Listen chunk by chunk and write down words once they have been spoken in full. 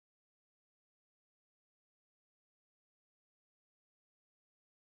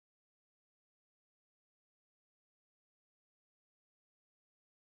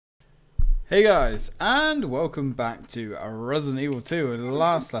Hey guys, and welcome back to Resident Evil 2. When we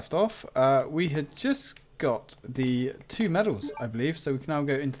last left off, we had just got the 2 medals, I believe, so we can now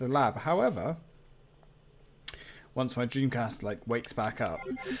go into the lab. However, once my Dreamcast wakes back up,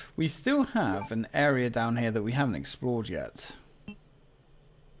 we still have an area down here that we haven't explored yet.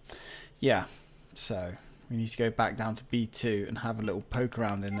 Yeah, so we need to go back down to B2 and have a little poke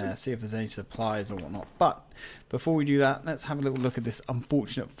around in there, see if there's any supplies or whatnot. But before we do that, let's have a little look at this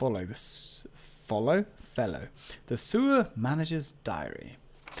unfortunate fellow, the sewer manager's diary.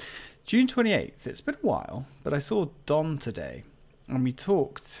 June 28th. It's been a while, but I saw Don today, and we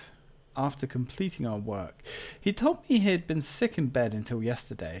talked after completing our work. He told me he had been sick in bed until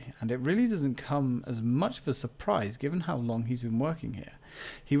yesterday, and it really doesn't come as much of a surprise given how long he's been working here.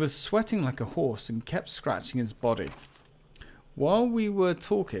 He was sweating like a horse and kept scratching his body. While we were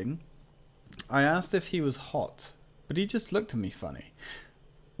talking, I asked if he was hot, but he just looked at me funny.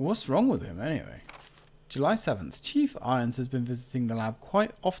 What's wrong with him anyway? July 7th. Chief Irons has been visiting the lab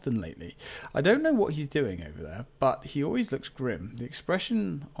quite often lately. I don't know what he's doing over there, but he always looks grim. The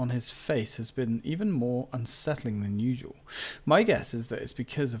expression on his face has been even more unsettling than usual. My guess is that it's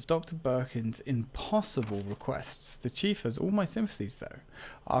because of Dr. Birkin's impossible requests. The chief has all my sympathies though.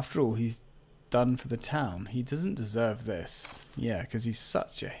 After all he's done for the town, he doesn't deserve this. Yeah, because he's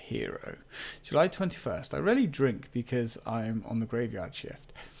such a hero. July 21st. I rarely drink because I'm on the graveyard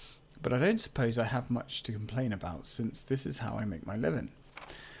shift, but I don't suppose I have much to complain about since this is how I make my living.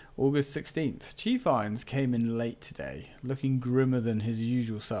 August 16th. Chief Irons came in late today, looking grimmer than his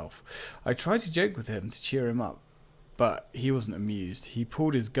usual self. I tried to joke with him to cheer him up, but he wasn't amused. He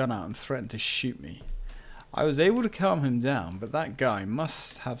pulled his gun out and threatened to shoot me. I was able to calm him down, but that guy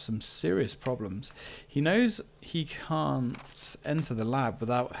must have some serious problems. He knows he can't enter the lab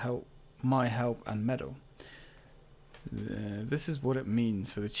without my help and medal. This is what it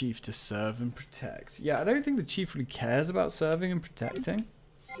means for the chief to serve and protect. Yeah, I don't think the chief really cares about serving and protecting.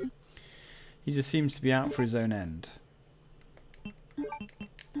 He just seems to be out for his own end.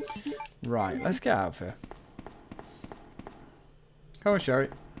 Right, let's get out of here. Come on, Sherry.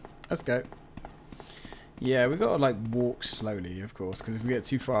 Let's go. Yeah, we gotta walk slowly, of course, because if we get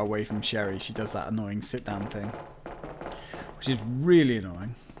too far away from Sherry, she does that annoying sit-down thing, which is really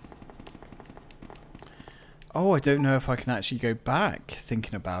annoying. Oh, I don't know if I can actually go back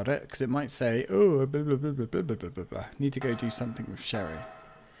thinking about it, because it might say, oh, blah, blah, blah, blah, blah, blah, blah, blah. Need to go do something with Sherry.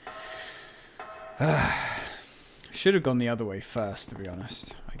 Should have gone the other way first, to be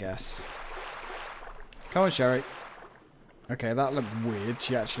honest, I guess. Come on, Sherry. Okay, that looked weird.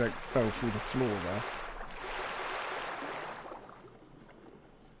 She actually fell through the floor there.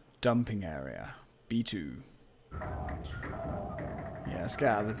 Dumping area. B2. Yeah, let's get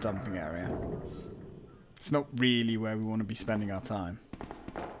out of the dumping area. It's not really where we want to be spending our time.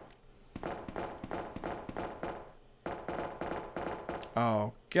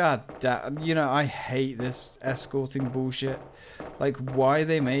 Oh, god damn. You know, I hate this escorting bullshit. Why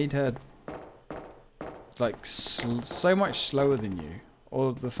they made her, so much slower than you.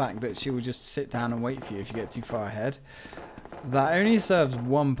 Or the fact that she will just sit down and wait for you if you get too far ahead. That only serves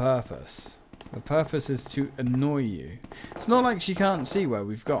one purpose. The purpose is to annoy you. It's not like she can't see where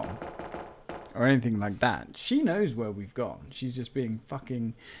we've gone. Or anything like that. She knows where we've gone. She's just being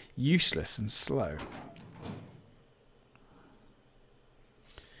fucking useless and slow.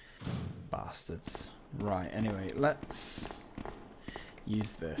 Bastards. Right, anyway, let's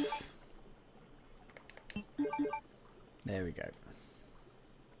use this. There we go.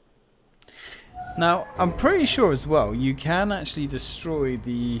 Now, I'm pretty sure as well, you can actually destroy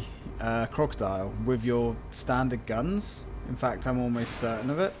the crocodile with your standard guns. In fact, I'm almost certain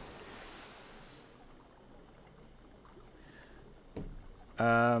of it.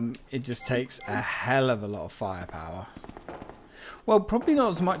 It just takes a hell of a lot of firepower. Well, probably not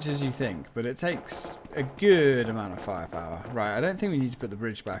as much as you think, but it takes a good amount of firepower. Right, I don't think we need to put the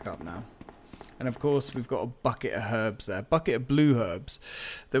bridge back up now. And of course, we've got a bucket of herbs there. Bucket of blue herbs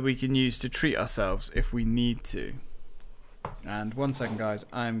that we can use to treat ourselves if we need to. And 1 second, guys.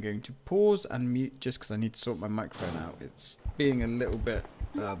 I'm going to pause and mute just because I need to sort my microphone out. It's being a little bit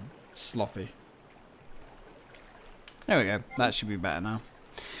sloppy. There we go. That should be better now.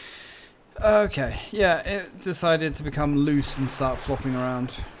 Okay. Yeah, it decided to become loose and start flopping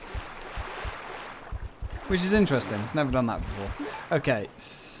around. Which is interesting. It's never done that before. Okay,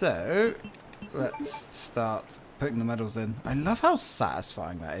 so let's start putting the medals in. I love how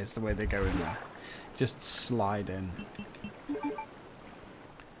satisfying that is, the way they go in there. Just slide in.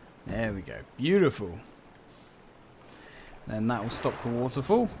 There we go. Beautiful. Then that will stop the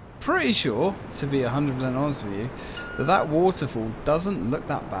waterfall. Pretty sure, to be 100% honest with you, that waterfall doesn't look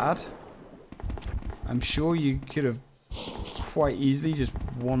that bad. I'm sure you could have quite easily just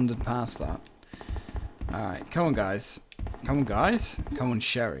wandered past that. Alright, come on guys. Come on guys. Come on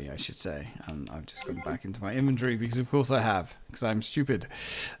Sherry, I should say. And I've just gone back into my inventory because of course I have. Because I'm stupid.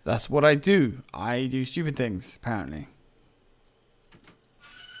 That's what I do. I do stupid things, apparently.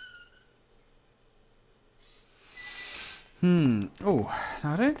 Oh,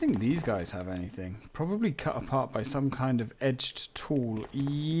 now I don't think these guys have anything. Probably cut apart by some kind of edged tool.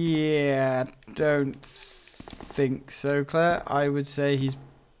 Yeah, don't think so, Claire. I would say he's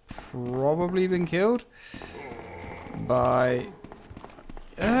probably been killed by...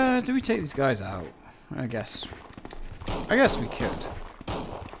 do we take these guys out? I guess we could.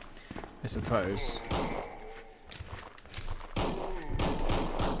 I suppose.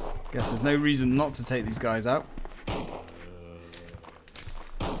 Guess there's no reason not to take these guys out.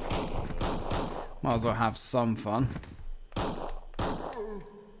 Might as well have some fun.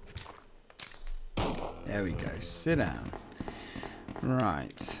 There we go. Sit down.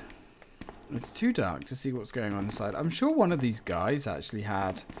 Right. It's too dark to see what's going on inside. I'm sure one of these guys actually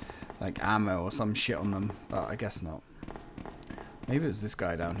had like ammo or some shit on them, but I guess not. Maybe it was this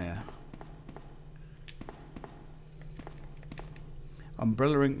guy down here.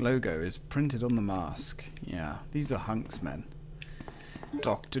 Umbrella Ink logo is printed on the mask. Yeah, these are hunks, men.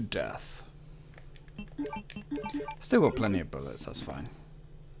 Dr. Death. Still got plenty of bullets, that's fine.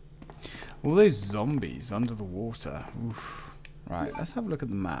 All those zombies under the water. Oof. Right, let's have a look at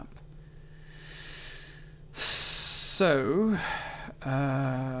the map. So,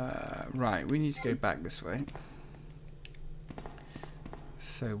 right, we need to go back this way.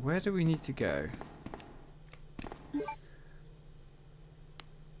 So, where do we need to go?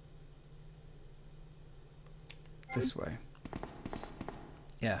 This way.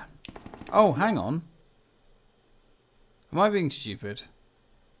 Yeah. Oh, hang on. Am I being stupid?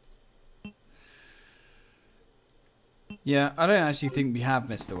 Yeah, I don't actually think we have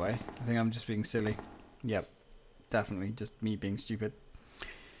missed a way. I think I'm just being silly. Yep. Definitely just me being stupid.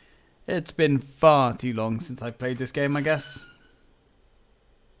 It's been far too long since I played this game, I guess.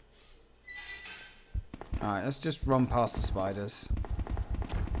 Alright, let's just run past the spiders.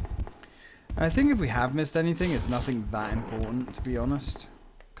 I think if we have missed anything, it's nothing that important, to be honest.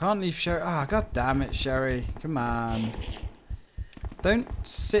 Can't leave Sherry. Ah, god damn it, Sherry. Come on. Don't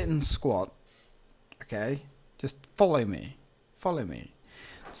sit and squat. Okay? Just follow me. Follow me.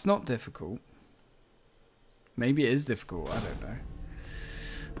 It's not difficult. Maybe it is difficult. I don't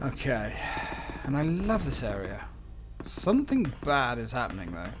know. Okay. And I love this area. Something bad is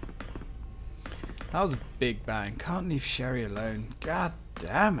happening, though. That was a big bang. Can't leave Sherry alone. God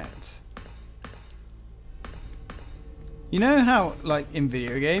damn it. You know how, like, in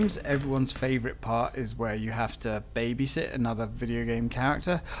video games, everyone's favourite part is where you have to babysit another video game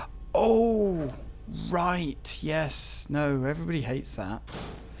character? Oh, right, yes. No, everybody hates that.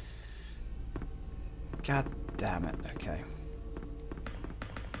 God damn it, okay.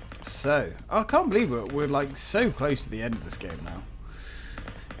 So, I can't believe we're like, so close to the end of this game now.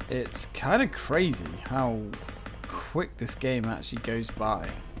 It's kind of crazy how quick this game actually goes by.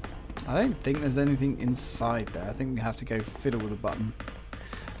 I don't think there's anything inside there. I think we have to go fiddle with a button.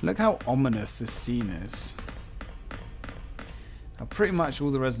 Look how ominous this scene is. Now, pretty much all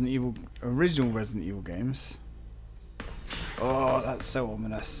the original Resident Evil games. Oh, that's so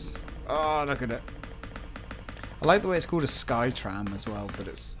ominous. Oh, look at it. I like the way it's called a sky tram as well, but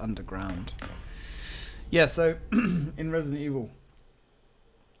it's underground. Yeah, so in Resident Evil,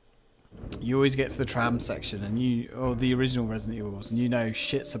 you always get to the tram section, and or the original Resident Evils, and you know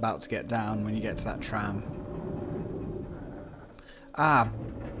shit's about to get down when you get to that tram. Ah,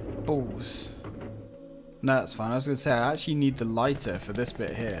 balls. No, that's fine. I was going to say, I actually need the lighter for this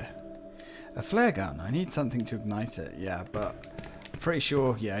bit here. A flare gun. I need something to ignite it, yeah, but I'm pretty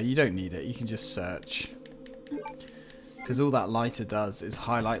sure, yeah, you don't need it. You can just search. Because all that lighter does is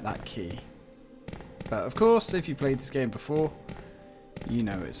highlight that key. But of course, if you played this game before, you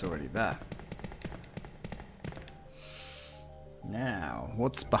know it's already there. Now,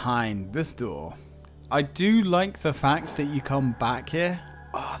 what's behind this door? I do like the fact that you come back here.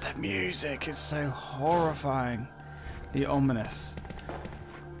 Oh, the music is so horrifying. The ominous.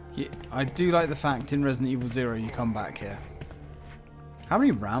 Yeah, I do like the fact in Resident Evil 0 you come back here. How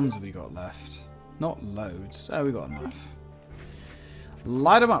many rounds have we got left? Not loads. Oh, we got enough.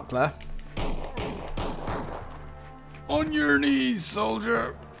 Light them up, Claire. On your knees,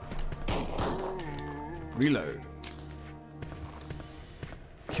 soldier. Reload.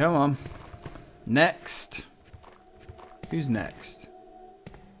 Come on. Next. Who's next?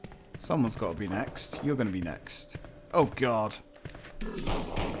 Someone's got to be next. You're going to be next. Oh, God.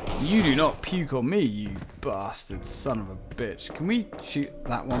 You do not puke on me, you bastard son of a bitch. Can we shoot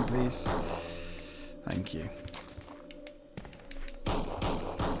that one, please? Thank you.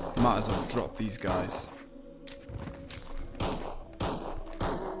 Might as well drop these guys. I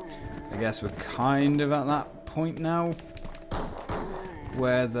guess we're kind of at that point now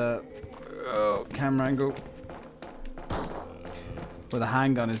where the camera angle, where the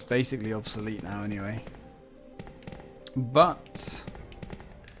handgun is basically obsolete now anyway. But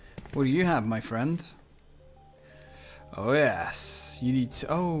what do you have, my friend? Oh yes, you need to.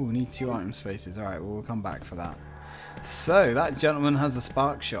 Oh, need 2 item spaces. All right, well, we'll come back for that. So that gentleman has a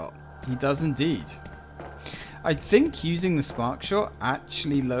spark shot. He does indeed. I think using the spark shot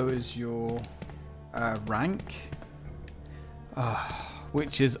actually lowers your rank,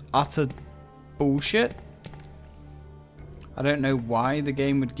 which is utter bullshit. I don't know why the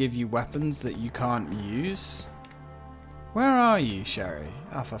game would give you weapons that you can't use. Where are you, Sherry?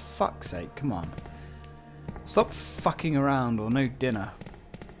 Oh, for fuck's sake, come on. Stop fucking around or no dinner.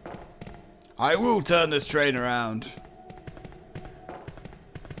 I will turn this train around.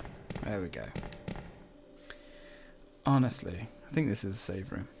 There we go. Honestly, I think this is a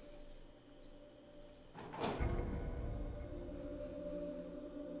save room.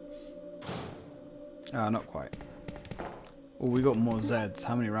 Ah, not quite. Oh, we got more Zeds.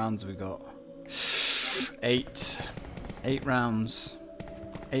 How many rounds have we got? 8. 8 rounds.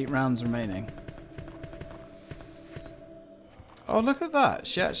 8 rounds remaining. Oh, look at that.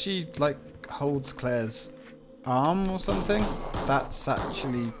 She actually, like, holds Claire's arm or something. That's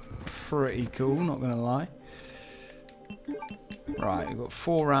actually pretty cool, not gonna lie. Right, we've got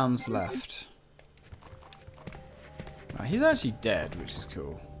 4 rounds left. Right, he's actually dead, which is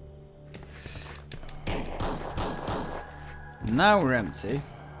cool. Now we're empty.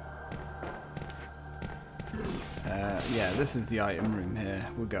 Yeah, this is the item room here.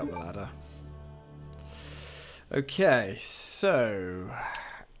 We'll go up the ladder. Okay, so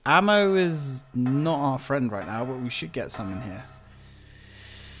ammo is not our friend right now, but we should get some in here.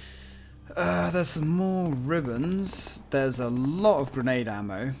 There's some more ribbons. There's a lot of grenade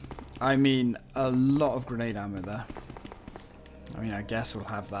ammo. I mean, a lot of grenade ammo there. I mean, I guess we'll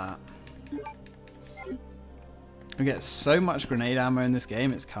have that. We get so much grenade ammo in this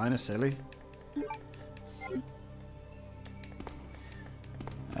game, it's kind of silly.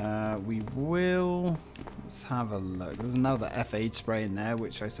 We will... Let's have a look. There's another F8 spray in there,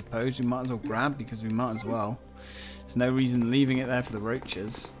 which I suppose we might as well grab because we might as well. There's no reason leaving it there for the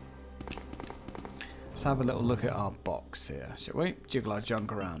roaches. Let's have a little look at our box here, shall we? Jiggle our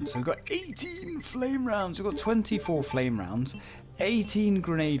junk around. So we've got 18 flame rounds. We've got 24 flame rounds, 18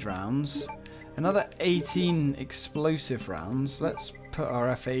 grenade rounds, another 18 explosive rounds. Let's put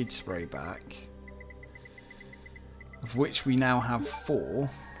our F8 spray back, of which we now have 4.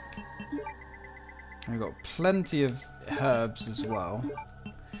 We've got plenty of herbs as well.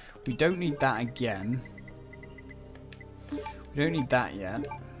 We don't need that again. We don't need that yet.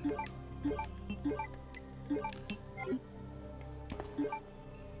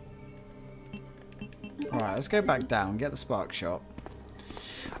 Alright, let's go back down, get the spark shot.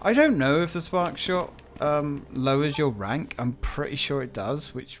 I don't know if the spark shot lowers your rank. I'm pretty sure it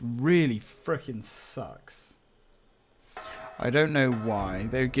does, which really freaking sucks. I don't know why.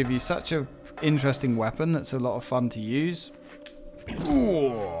 They would give you such a interesting weapon that's a lot of fun to use.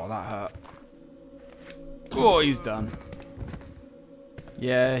 Oh, that hurt. Oh, he's done.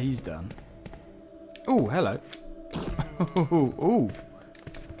 Yeah, he's done. Oh, hello. Ooh, ooh,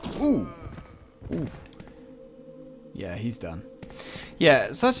 ooh, ooh. Yeah, he's done.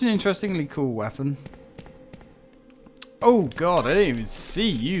 Yeah, such an interestingly cool weapon. Oh god, I didn't even see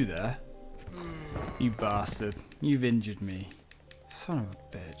you there. You bastard. You've injured me. Son of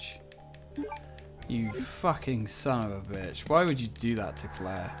a bitch. You fucking son of a bitch. Why would you do that to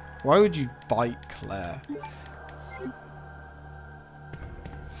Claire? Why would you bite Claire?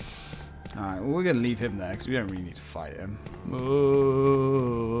 Alright, well, we're going to leave him there because we don't really need to fight him.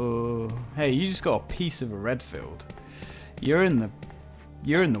 Oh. Hey, you just got a piece of a red field. You're in the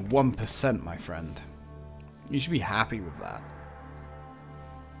 1%, my friend. You should be happy with that.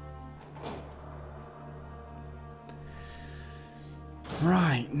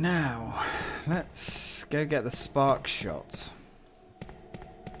 Right, now, let's go get the spark shot.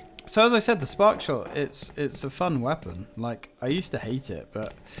 So as I said, the spark shot, it's a fun weapon. Like, I used to hate it,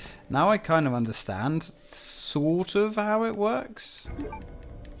 but now I kind of understand sort of how it works.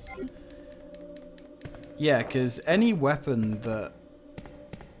 Yeah, because any weapon that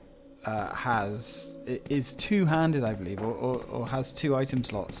is two-handed, I believe, or has 2 item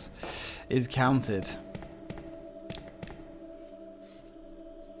slots, is counted.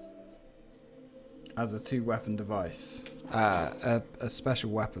 as a 2-weapon device. A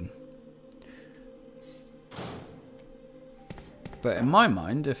special weapon. But in my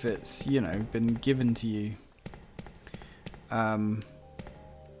mind, if it's, you know, been given to you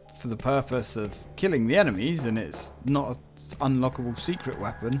for the purpose of killing the enemies, and it's not an unlockable secret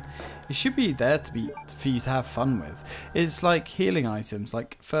weapon, it should be there for you to have fun with. It's like healing items,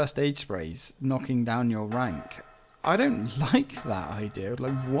 like first aid sprays, knocking down your rank. I don't like that idea.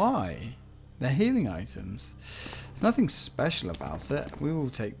 Like, why? They're healing items. There's nothing special about it. We will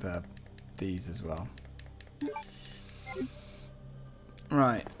take these as well.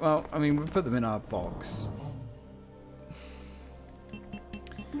 Right, well, I mean, we'll put them in our box.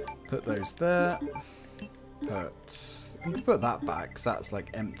 Put those there. We can put that back, because that's,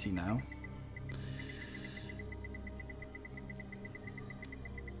 like, empty now.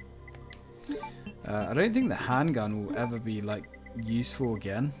 I don't think the handgun will ever be, like, useful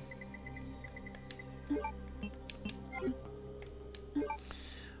again.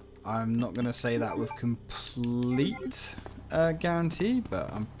 I'm not going to say that with complete guarantee,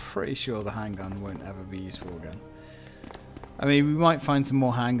 but I'm pretty sure the handgun won't ever be useful again. I mean, we might find some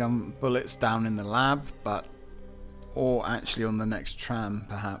more handgun bullets down in the lab, but or actually on the next tram,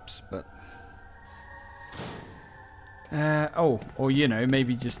 perhaps. But or you know,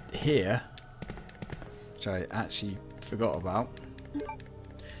 maybe just here, which I actually forgot about.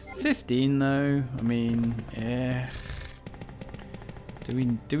 15 though. I mean, yeah.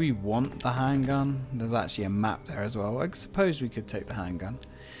 Do we want the handgun? There's actually a map there as well. I suppose we could take the handgun.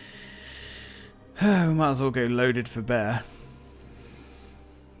 We might as well go loaded for bear.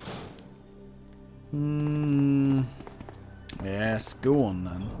 Yes, go on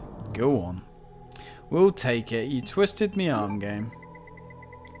then. Go on. We'll take it. You twisted me arm, game.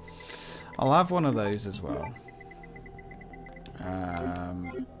 I'll have one of those as well.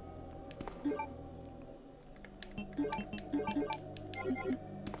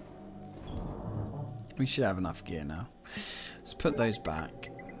 We should have enough gear now. Let's put those back.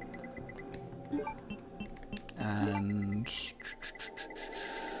 And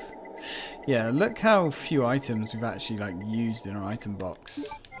yeah, look how few items we've actually like used in our item box.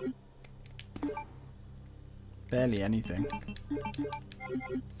 Barely anything.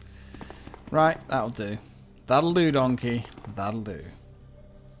 Right, that'll do. That'll do, donkey. That'll do.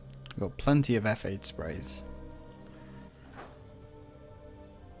 We've got plenty of F8 sprays.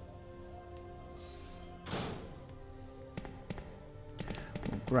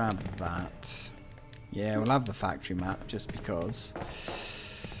 We'll grab that. Yeah, we'll have the factory map just because.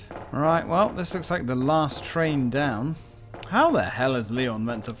 Alright, well, this looks like the last train down. How the hell is Leon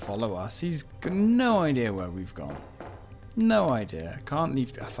meant to follow us? He's got no idea where we've gone. No idea. Can't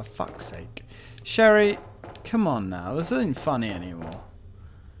leave. For fuck's sake. Sherry, come on now. This isn't funny anymore.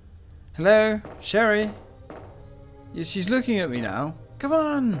 Hello? Sherry? Yeah, she's looking at me now. Come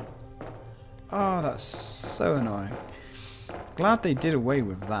on! Oh, that's so annoying. Glad they did away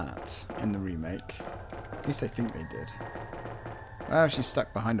with that in the remake. At least I think they did. Well, she's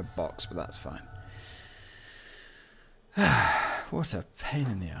stuck behind a box, but that's fine. What a pain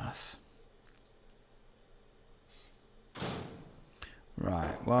in the ass.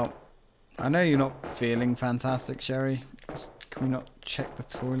 Right, well, I know you're not feeling fantastic, Sherry. Can we not check the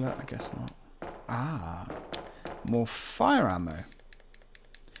toilet? I guess not. Ah, more fire ammo.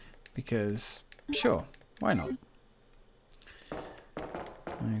 Because, sure, why not?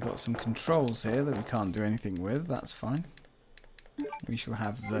 We've got some controls here that we can't do anything with. That's fine. We shall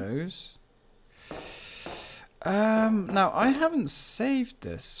have those. Now, I haven't saved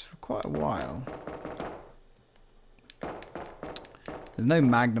this for quite a while. There's no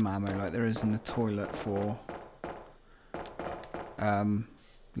magnum ammo like there is in the toilet for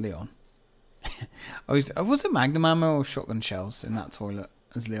Leon. Was it magnum ammo or shotgun shells in that toilet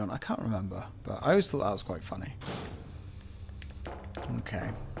as Leon? I can't remember, but I always thought that was quite funny. Okay.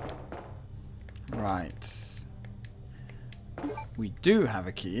 Right. We do have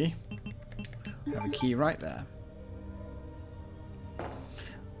a key. We have a key right there.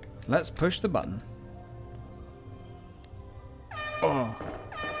 Let's push the button. Oh,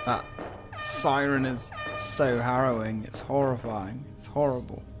 that siren is so harrowing. It's horrifying. It's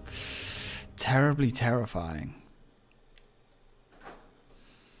horrible. Terribly terrifying.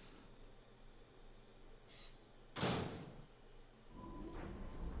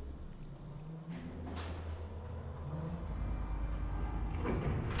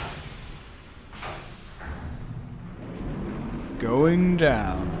 Going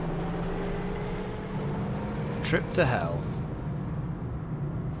down. Trip to hell.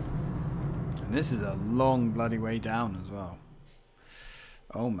 And this is a long bloody way down as well.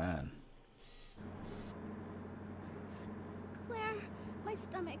 Oh man. My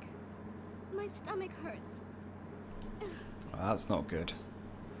stomach. My stomach hurts. Well, that's not good.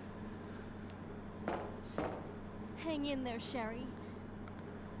 Hang in there, Sherry.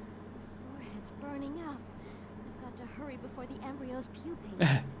 Forehead's burning up. I've got to hurry before the embryos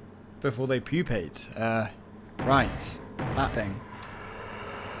pupate. Before they pupate. Right. That thing.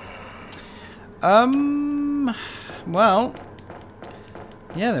 Well.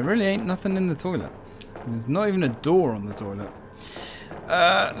 Yeah, there really ain't nothing in the toilet. There's not even a door on the toilet.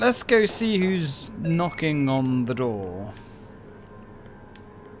 Let's go see who's knocking on the door.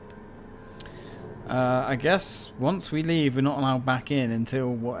 I guess once we leave, we're not allowed back in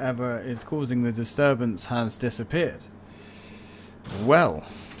until whatever is causing the disturbance has disappeared. Well.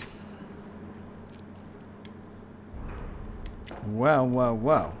 Well, well,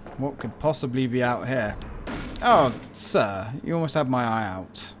 well. What could possibly be out here? Oh, sir, you almost had my eye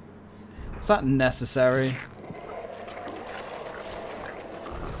out. Was that necessary?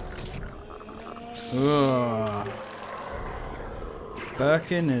 Ugh.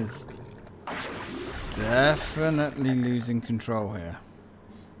 Birkin is definitely losing control here.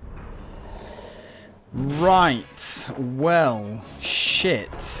 Right. Well,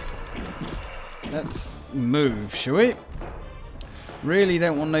 shit. Let's move, shall we? Really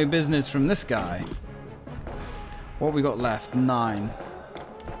don't want no business from this guy. What have we got left? 9.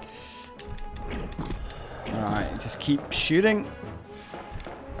 Alright, just keep shooting.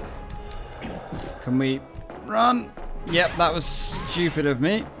 Can we run? Yep, that was stupid of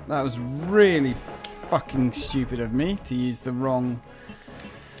me. That was really fucking stupid of me to use the wrong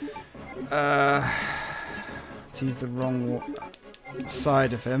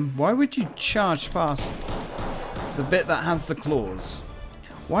side of him. Why would you charge past the bit that has the claws?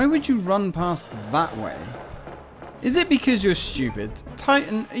 Why would you run past that way? Is it because you're stupid?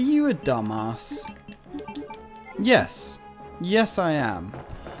 Titan, are you a dumbass? Yes. Yes, I am.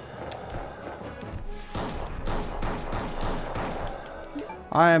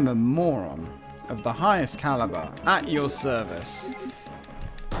 I am a moron of the highest caliber at your service.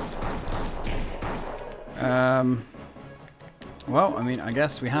 Well, I mean, I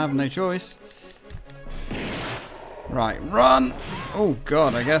guess we have no choice. Right, run! Oh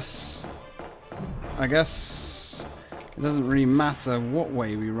god, I guess it doesn't really matter what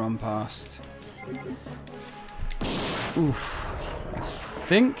way we run past. Oof. I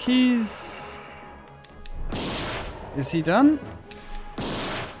think he's... Is he done?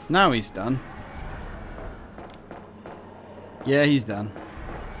 Now he's done. Yeah, he's done.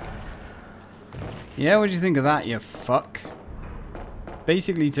 Yeah, what do you think of that, you fuck?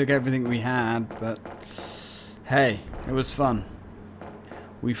 Basically took everything we had, but... Hey, it was fun.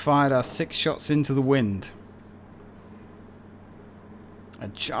 We fired our 6 shots into the wind. A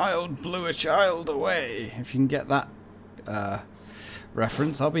child blew a child away. If you can get that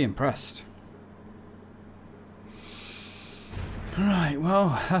reference, I'll be impressed. Right,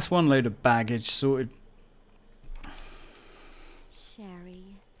 well, that's one load of baggage sorted.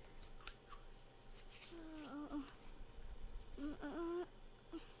 Sherry.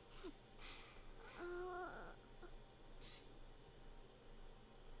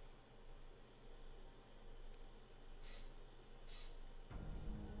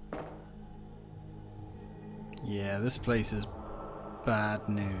 Yeah, this place is bad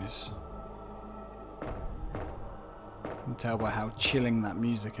news. You can tell by how chilling that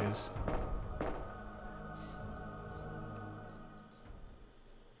music is.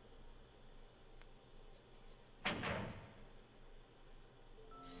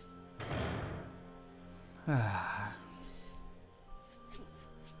 Claire?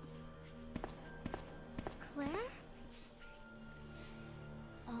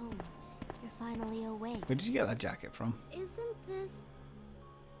 Oh, you're finally awake. Where did you get that jacket from? Isn't this...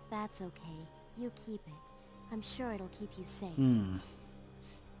 That's okay. You keep it. I'm sure it'll keep you safe.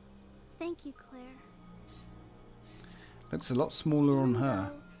 Thank you, Claire. Looks a lot smaller on Even her.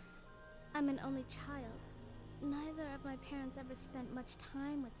 though I'm an only child, neither of my parents ever spent much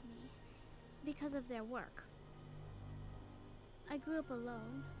time with me because of their work. I grew up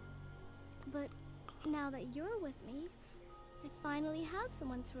alone, but now that you're with me, I finally have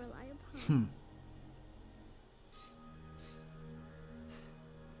someone to rely upon.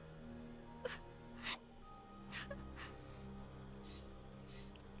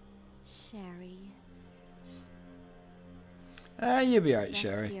 Sherry. You'll be alright, Rest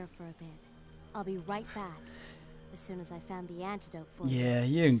Sherry. here for a bit. I'll be right back as soon as I found the antidote for you. Yeah,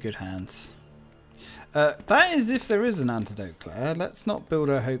 you're in good hands. That is if there is an antidote, Claire. Let's not build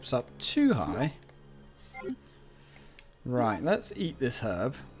our hopes up too high. Right, let's eat this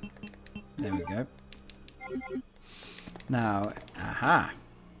herb. There we go. Now, aha.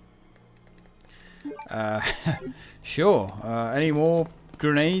 Sure. Any more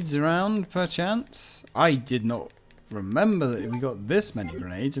grenades around, perchance? I did not remember that we got this many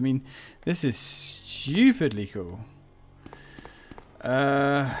grenades. I mean, this is stupidly cool.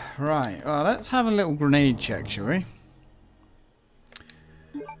 Right. Well, let's have a little grenade check, shall we?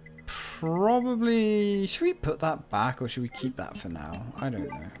 Probably... Should we put that back or should we keep that for now? I don't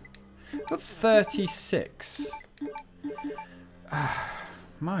know. Got 36.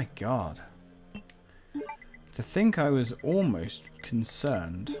 My God. To think I was almost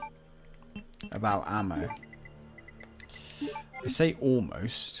concerned about ammo. I say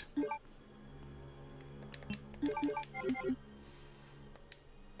almost.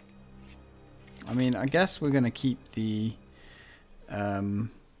 I mean, I guess we're going to keep the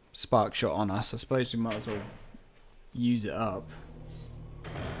spark shot on us. I suppose we might as well use it up.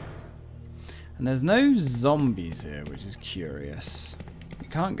 And there's no zombies here, which is curious. We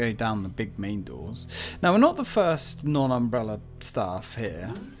can't go down the big main doors. Now, we're not the first non-umbrella staff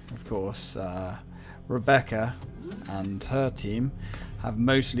here, of course. Rebecca and her team have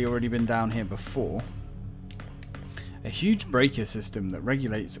mostly already been down here before. A huge breaker system that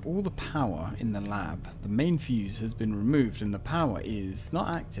regulates all the power in the lab. The main fuse has been removed and the power is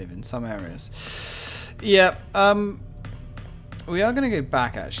not active in some areas. Yeah, we are going to go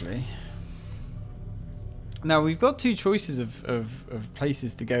back actually. Now, we've got two choices of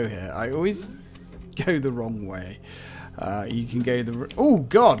places to go here. I always go the wrong way. You can go the... Oh,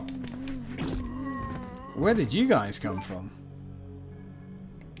 God! Where did you guys come from?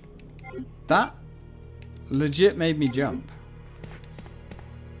 That legit made me jump.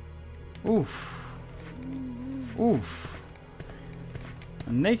 Oof. Oof.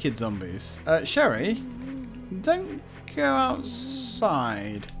 And naked zombies. Sherry, don't go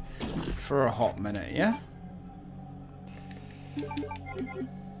outside for a hot minute, yeah?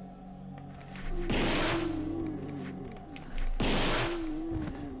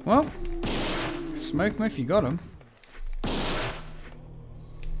 Well, smoke them if you got them.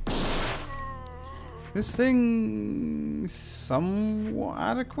 This thing's somewhat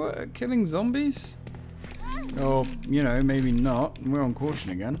adequate at killing zombies? Or, you know, maybe not. We're on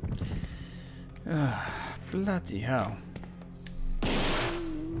caution again. Bloody hell.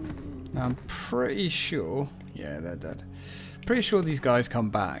 Now, I'm pretty sure... Yeah, they're dead. Pretty sure these guys come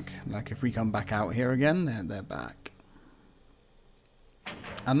back. Like, if we come back out here again, they're back.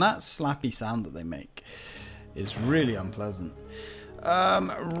 And that slappy sound that they make is really unpleasant.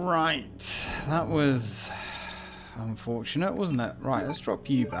 Right. That was unfortunate, wasn't it? Right, let's drop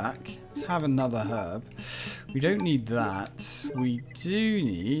you back. Let's have another herb. We don't need that. We do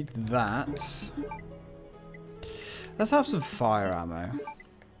need that. Let's have some fire ammo.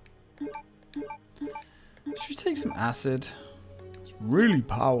 Should we take some acid? It's really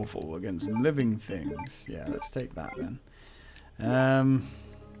powerful against living things. Yeah, let's take that then.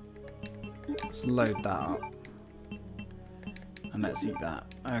 Let's load that up. And let's eat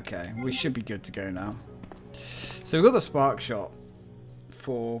that. Okay, we should be good to go now. So we've got the spark shot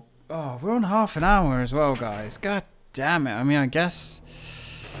for... Oh, we're on half an hour as well, guys. God damn it. I mean, I guess...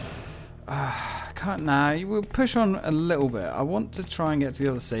 can't now. We'll push on a little bit. I want to try and get to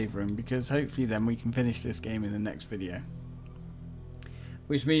the other save room because hopefully then we can finish this game in the next video.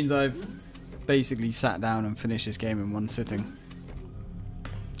 Which means I've basically sat down and finished this game in one sitting.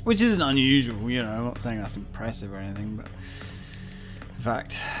 Which isn't unusual, you know. I'm not saying that's impressive or anything, but... In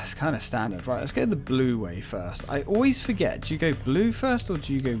fact, it's kind of standard. Right, let's go the blue way first. I always forget. Do you go blue first or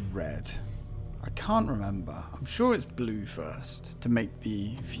do you go red? I can't remember. I'm sure it's blue first to make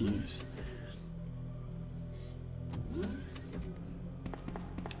the fuse.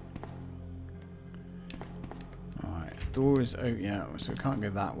 Alright, door is... Oh, yeah, so we can't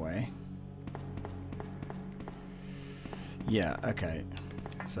go that way. Yeah, okay.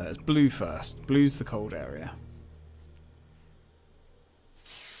 So it's blue first. Blue's the cold area.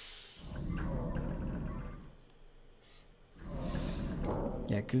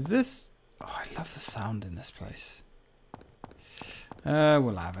 Yeah, because this... Oh, I love the sound in this place.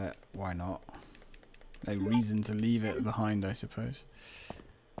 We'll have it. Why not? No reason to leave it behind, I suppose.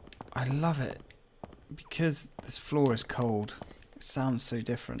 I love it. Because this floor is cold. It sounds so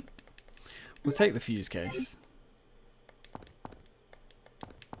different. We'll take the fuse case.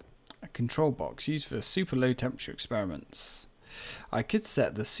 A control box used for super low temperature experiments. I could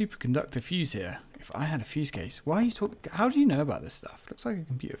set the superconductor fuse here. If I had a fuse case, why are you talking? How do you know about this stuff? Looks like a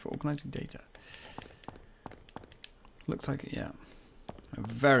computer for organizing data. Looks like it, yeah. A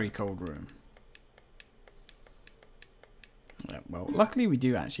very cold room. Yeah, well, luckily we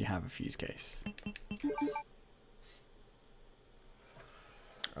do actually have a fuse case.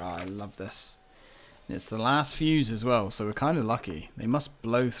 Oh, I love this. And it's the last fuse as well, so we're kind of lucky. They must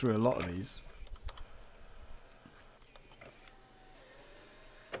blow through a lot of these.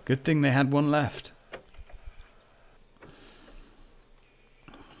 Good thing they had one left.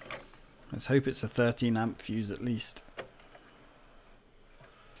 Let's hope it's a 13 amp fuse at least.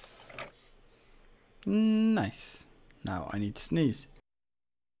 Nice. Now I need to sneeze.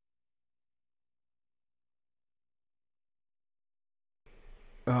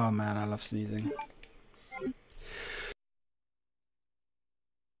 Oh man, I love sneezing.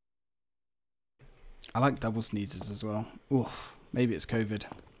 I like double sneezes as well. Oof, maybe it's COVID.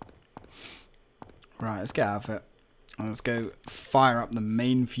 Right, let's get out of it. And let's go fire up the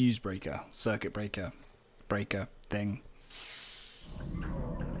main fuse breaker, circuit breaker thing.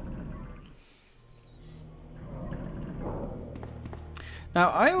 Now,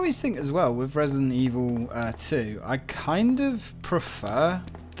 I always think as well with Resident Evil 2, I kind of prefer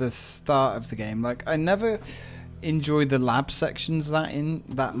the start of the game. Like, I never enjoy the lab sections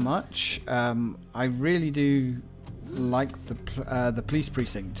that much. I really do like the police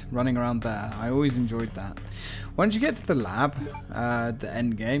precinct, running around there. I always enjoyed that. Once you get to the lab, the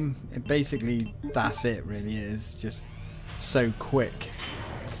end game, basically that's it. Really, it is just so quick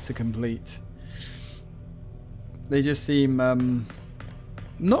to complete. They just seem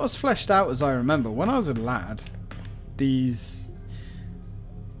not as fleshed out as I remember. When I was a lad, these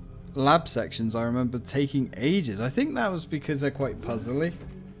lab sections I remember taking ages. I think that was because they're quite puzzly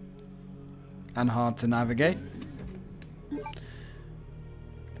and hard to navigate.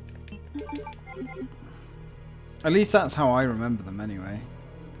 At least that's how I remember them anyway.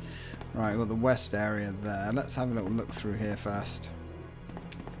 Right, well, the west area there. Let's have a little look through here first.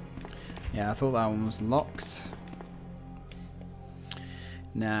 Yeah, I thought that one was locked.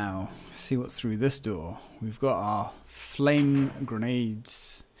 Now, see what's through this door. We've got our flame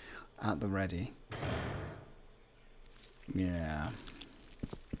grenades at the ready. Yeah.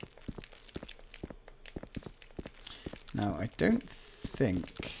 Now, I don't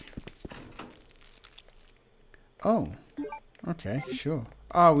think... Oh, okay, sure.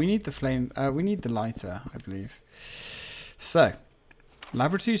 Oh, we need the flame. We need the lighter, I believe. So,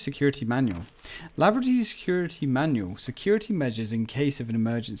 Laboratory Security Manual. Laboratory Security Manual. Security measures in case of an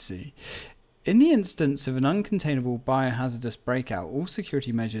emergency. In the instance of an uncontainable biohazardous breakout, all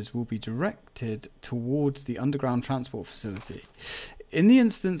security measures will be directed towards the underground transport facility. In the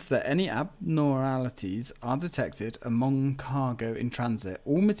instance that any abnormalities are detected among cargo in transit,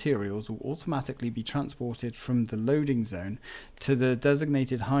 all materials will automatically be transported from the loading zone to the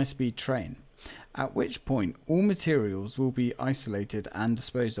designated high-speed train, at which point all materials will be isolated and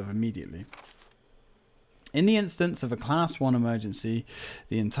disposed of immediately. In the instance of a Class 1 emergency,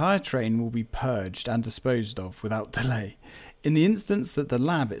 the entire train will be purged and disposed of without delay. In the instance that the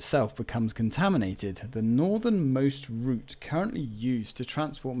lab itself becomes contaminated, the northernmost route currently used to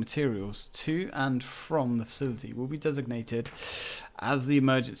transport materials to and from the facility will be designated as the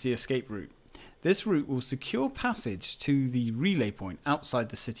emergency escape route. This route will secure passage to the relay point outside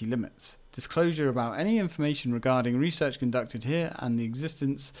the city limits. Disclosure about any information regarding research conducted here and the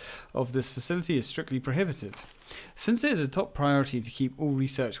existence of this facility is strictly prohibited. Since it is a top priority to keep all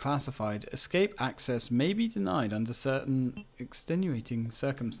research classified, escape access may be denied under certain extenuating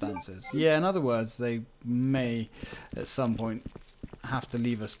circumstances. Yeah, in other words, they may at some point have to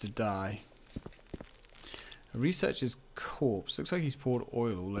leave us to die. A researcher's corpse. Looks like he's poured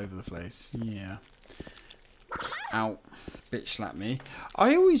oil all over the place. Yeah. Ow. Bitch slapped me.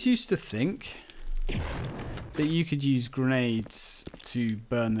 I always used to think that you could use grenades to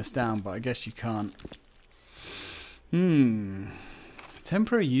burn this down, but I guess you can't.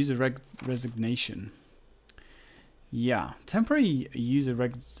 Temporary user resignation. Yeah. Temporary user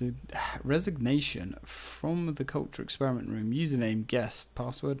resignation from the culture experiment room. Username guest.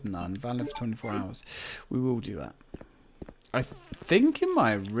 Password none. Valid for 24 hours. We will do that. I think in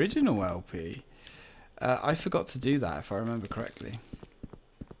my original LP, I forgot to do that if I remember correctly.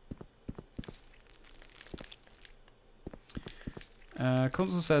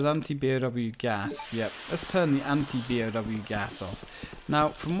 Console says anti-BOW gas. Yep, let's turn the anti-BOW gas off. Now,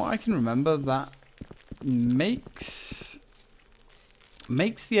 from what I can remember, that makes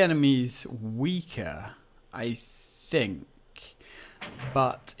the enemies weaker, I think.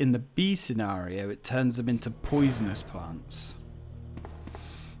 But in the B scenario, it turns them into poisonous plants.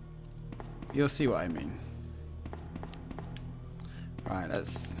 You'll see what I mean. Right,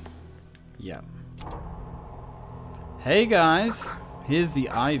 let's... Yep. Hey guys, here's the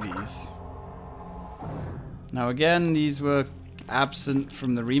Ivies. Now again, these were absent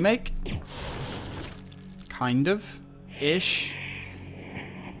from the remake. Kind of. Ish.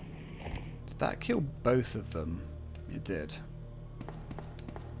 that kill both of them? It did.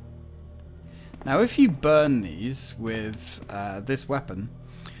 Now if you burn these with this weapon,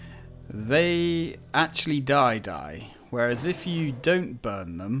 they actually die. Whereas if you don't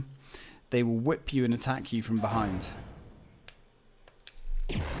burn them, they will whip you and attack you from behind.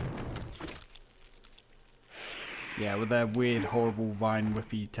 Yeah, with their weird, horrible, vine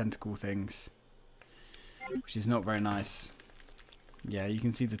whippy tentacle things. Which is not very nice. Yeah, you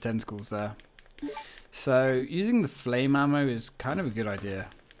can see the tentacles there. So, using the flame ammo is kind of a good idea.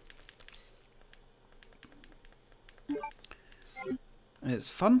 It's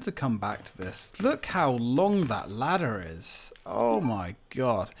fun to come back to this. Look how long that ladder is. Oh my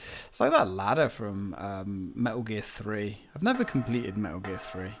god. It's like that ladder from Metal Gear 3. I've never completed Metal Gear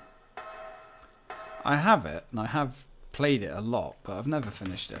 3. I have it, and I have played it a lot, but I've never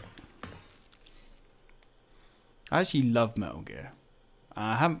finished it. I actually love Metal Gear.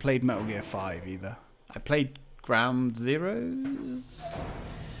 I haven't played Metal Gear 5 either. I played Ground Zeroes,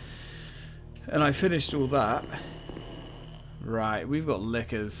 and I finished all that. Right, we've got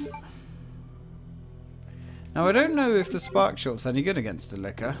lickers. Now I don't know if the spark shot's any good against a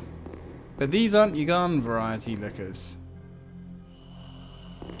licker, but these aren't your garden variety lickers.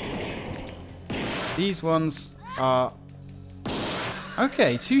 These ones are...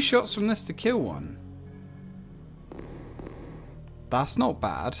 Okay, 2 shots from this to kill one. That's not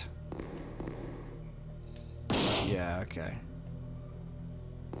bad. Yeah, okay.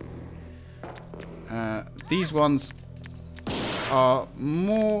 These ones are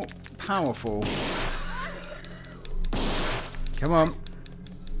more powerful. Come on.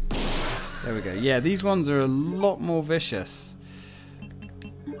 There we go. Yeah, these ones are a lot more vicious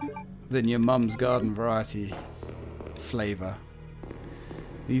than your mum's garden variety flavour.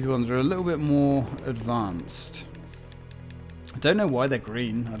 These ones are a little bit more advanced. I don't know why they're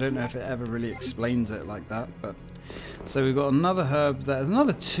green. I don't know if it ever really explains it like that. But so we've got another herb there. There's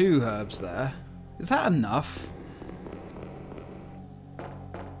another 2 herbs there. Is that enough?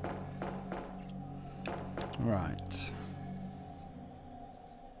 Right.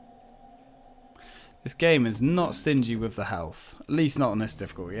 This game is not stingy with the health. At least not on this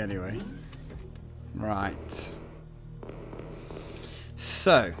difficulty anyway. Right.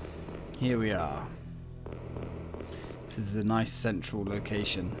 So, here we are. This is the nice central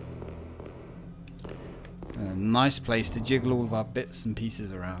location. A nice place to jiggle all of our bits and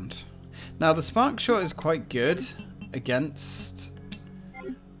pieces around. Now the spark shot is quite good against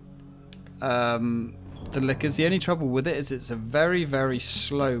the lickers. The only trouble with it is it's a very, very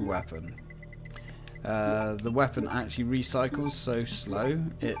slow weapon. The weapon actually recycles so slow,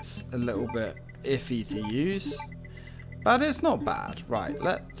 it's a little bit iffy to use. But it's not bad. Right,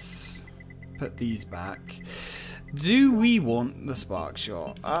 let's put these back. Do we want the spark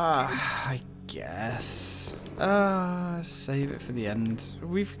shot? I guess. Save it for the end.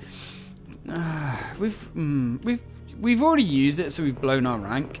 We've already used it, so we've blown our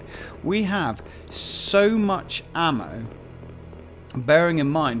rank. We have so much ammo. Bearing in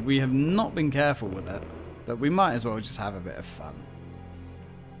mind we have not been careful with it, that we might as well just have a bit of fun.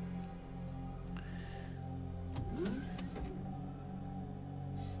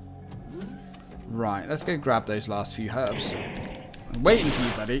 Right, let's go grab those last few herbs. I'm waiting for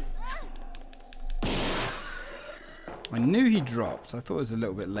you, buddy. I knew he dropped. I thought it was a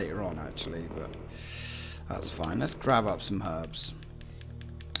little bit later on, actually, but that's fine. Let's grab up some herbs.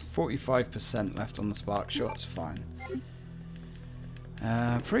 45% left on the spark shot. It's fine.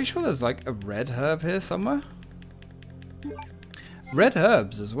 Pretty sure there's like a red herb here somewhere. Red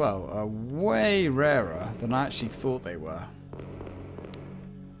herbs as well are way rarer than I actually thought they were.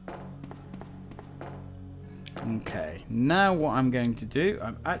 Okay, now what I'm going to do,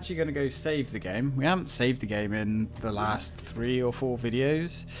 I'm actually going to go save the game. We haven't saved the game in the last 3 or 4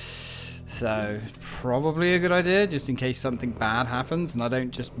 videos. So, probably a good idea, just in case something bad happens. And I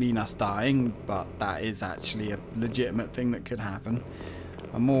don't just mean us dying, but that is actually a legitimate thing that could happen.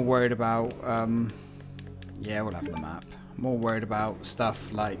 I'm more worried about, yeah, we'll have the map. I'm more worried about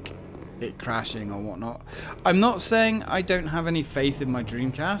stuff like it crashing or whatnot. I'm not saying I don't have any faith in my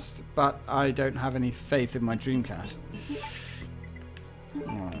Dreamcast, but I don't have any faith in my Dreamcast.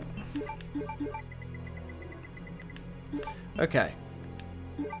 Alright. Okay.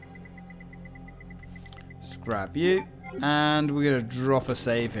 Let's grab you. And we're going to drop a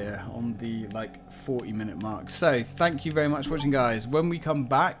save here on the 40-minute mark. So, thank you very much for watching, guys. When we come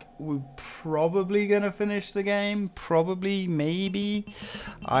back, we're probably going to finish the game. Probably, maybe.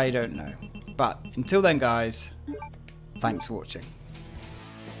 I don't know. But until then, guys, thanks for watching.